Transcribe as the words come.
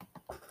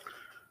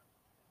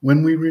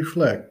When we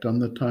reflect on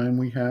the time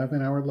we have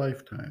in our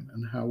lifetime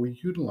and how we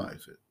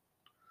utilize it,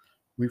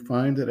 we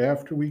find that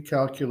after we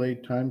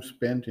calculate time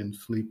spent in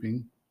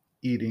sleeping,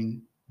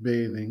 eating,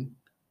 bathing,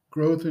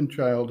 growth in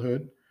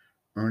childhood,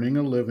 earning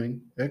a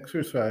living,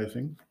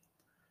 exercising,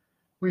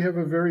 we have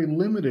a very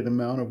limited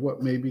amount of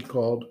what may be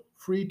called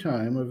free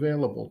time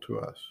available to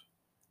us.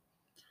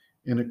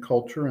 In a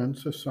culture and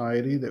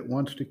society that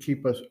wants to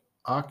keep us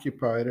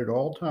occupied at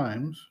all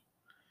times,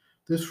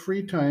 this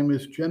free time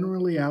is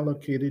generally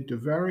allocated to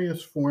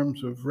various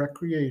forms of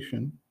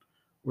recreation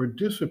or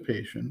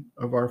dissipation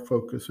of our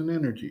focus and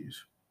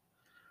energies.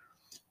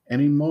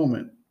 Any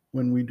moment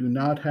when we do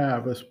not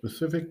have a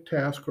specific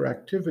task or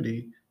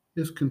activity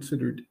is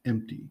considered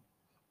empty,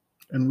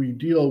 and we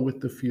deal with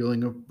the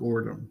feeling of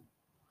boredom.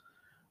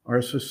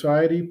 Our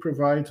society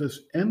provides us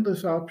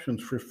endless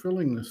options for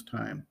filling this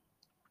time,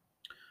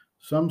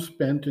 some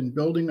spent in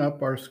building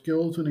up our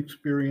skills and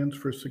experience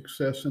for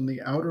success in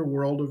the outer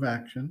world of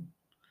action,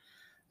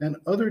 and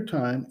other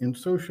time in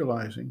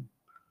socializing,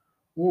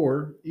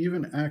 or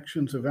even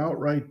actions of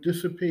outright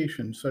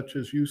dissipation, such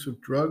as use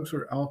of drugs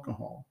or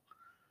alcohol,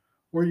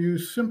 or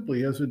used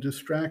simply as a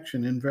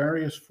distraction in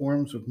various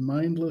forms of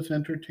mindless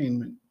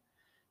entertainment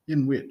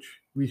in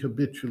which we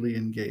habitually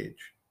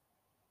engage.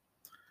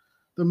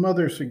 The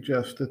mother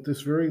suggests that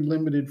this very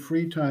limited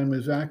free time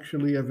is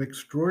actually of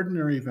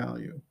extraordinary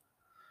value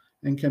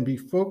and can be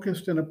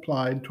focused and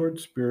applied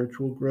towards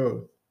spiritual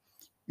growth,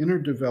 inner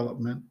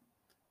development,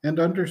 and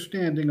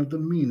understanding of the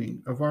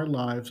meaning of our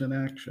lives and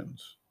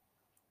actions.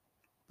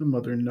 The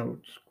mother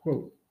notes,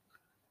 quote,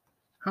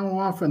 how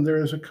often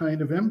there is a kind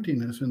of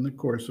emptiness in the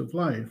course of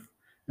life,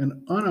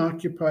 an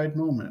unoccupied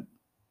moment,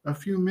 a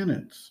few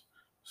minutes,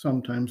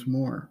 sometimes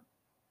more.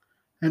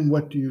 And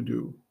what do you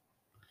do?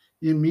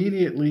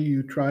 Immediately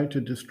you try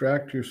to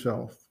distract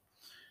yourself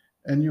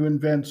and you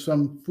invent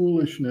some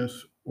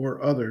foolishness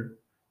or other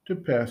to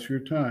pass your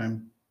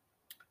time.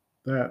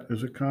 That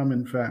is a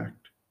common fact.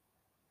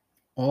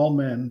 All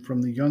men,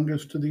 from the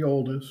youngest to the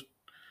oldest,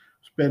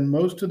 spend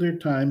most of their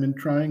time in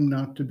trying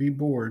not to be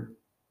bored.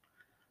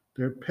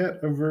 Their pet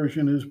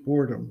aversion is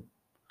boredom,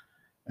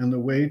 and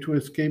the way to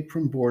escape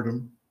from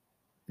boredom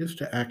is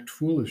to act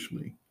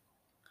foolishly.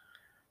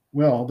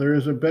 Well, there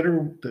is a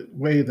better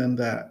way than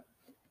that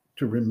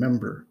to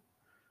remember.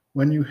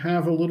 When you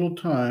have a little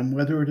time,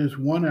 whether it is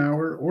 1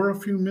 hour or a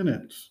few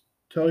minutes,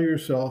 tell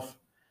yourself,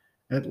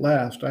 at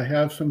last I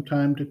have some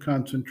time to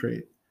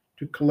concentrate,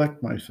 to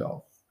collect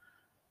myself,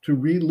 to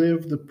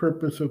relive the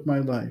purpose of my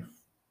life,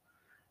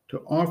 to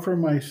offer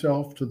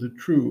myself to the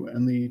true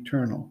and the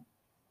eternal.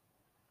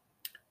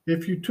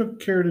 If you took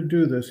care to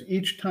do this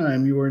each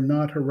time you are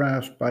not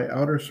harassed by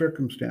outer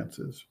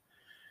circumstances,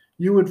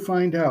 you would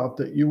find out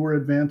that you were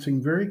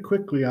advancing very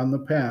quickly on the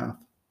path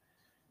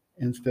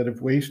instead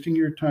of wasting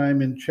your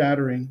time in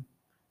chattering,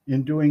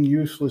 in doing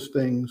useless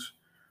things,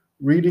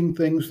 reading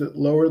things that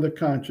lower the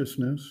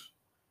consciousness,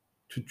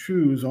 to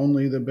choose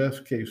only the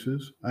best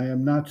cases. I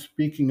am not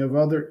speaking of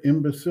other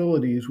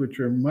imbecilities which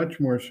are much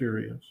more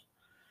serious.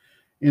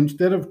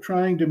 Instead of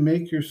trying to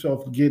make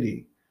yourself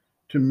giddy,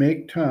 to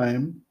make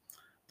time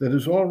that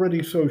is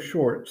already so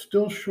short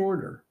still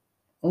shorter,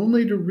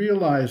 only to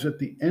realize at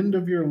the end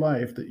of your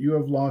life that you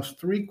have lost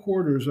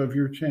 3/4 of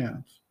your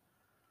chance.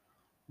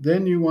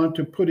 Then you want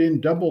to put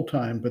in double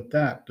time, but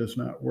that does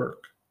not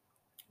work.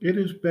 It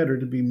is better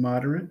to be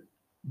moderate,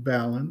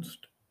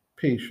 balanced,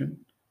 patient,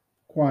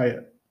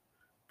 quiet,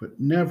 but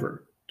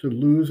never to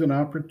lose an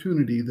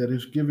opportunity that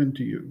is given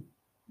to you.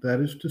 That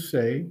is to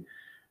say,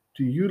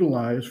 to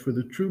utilize for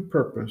the true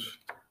purpose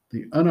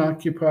the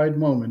unoccupied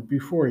moment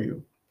before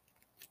you.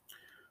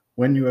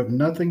 When you have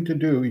nothing to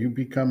do, you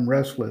become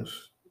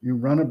restless. You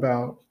run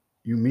about,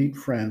 you meet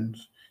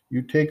friends,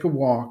 you take a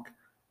walk,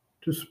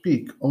 to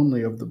speak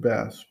only of the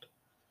best.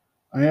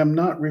 I am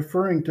not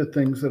referring to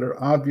things that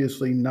are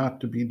obviously not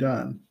to be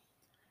done.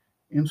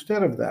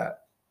 Instead of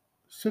that,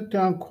 sit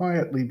down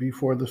quietly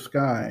before the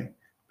sky,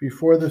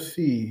 before the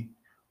sea,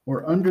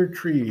 or under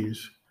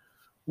trees,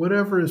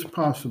 whatever is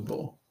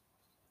possible.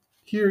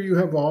 Here you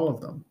have all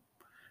of them,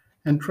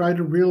 and try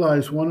to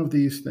realize one of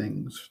these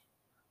things,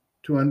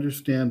 to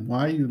understand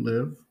why you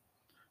live,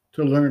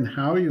 to learn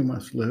how you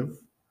must live,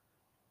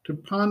 to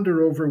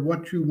ponder over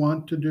what you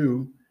want to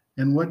do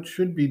and what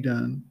should be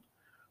done,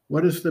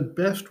 what is the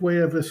best way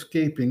of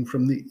escaping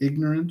from the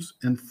ignorance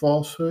and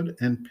falsehood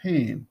and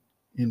pain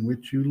in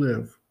which you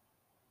live.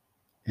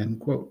 End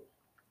quote.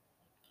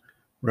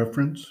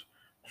 Reference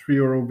Sri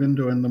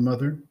Aurobindo and the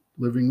Mother,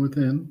 Living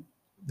Within,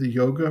 The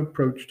Yoga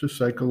Approach to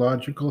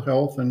Psychological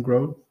Health and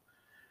Growth,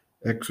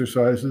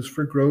 Exercises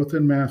for Growth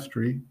and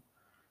Mastery,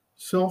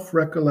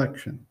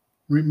 Self-Recollection,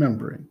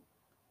 Remembering,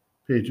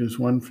 pages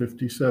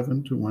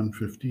 157 to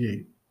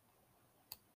 158.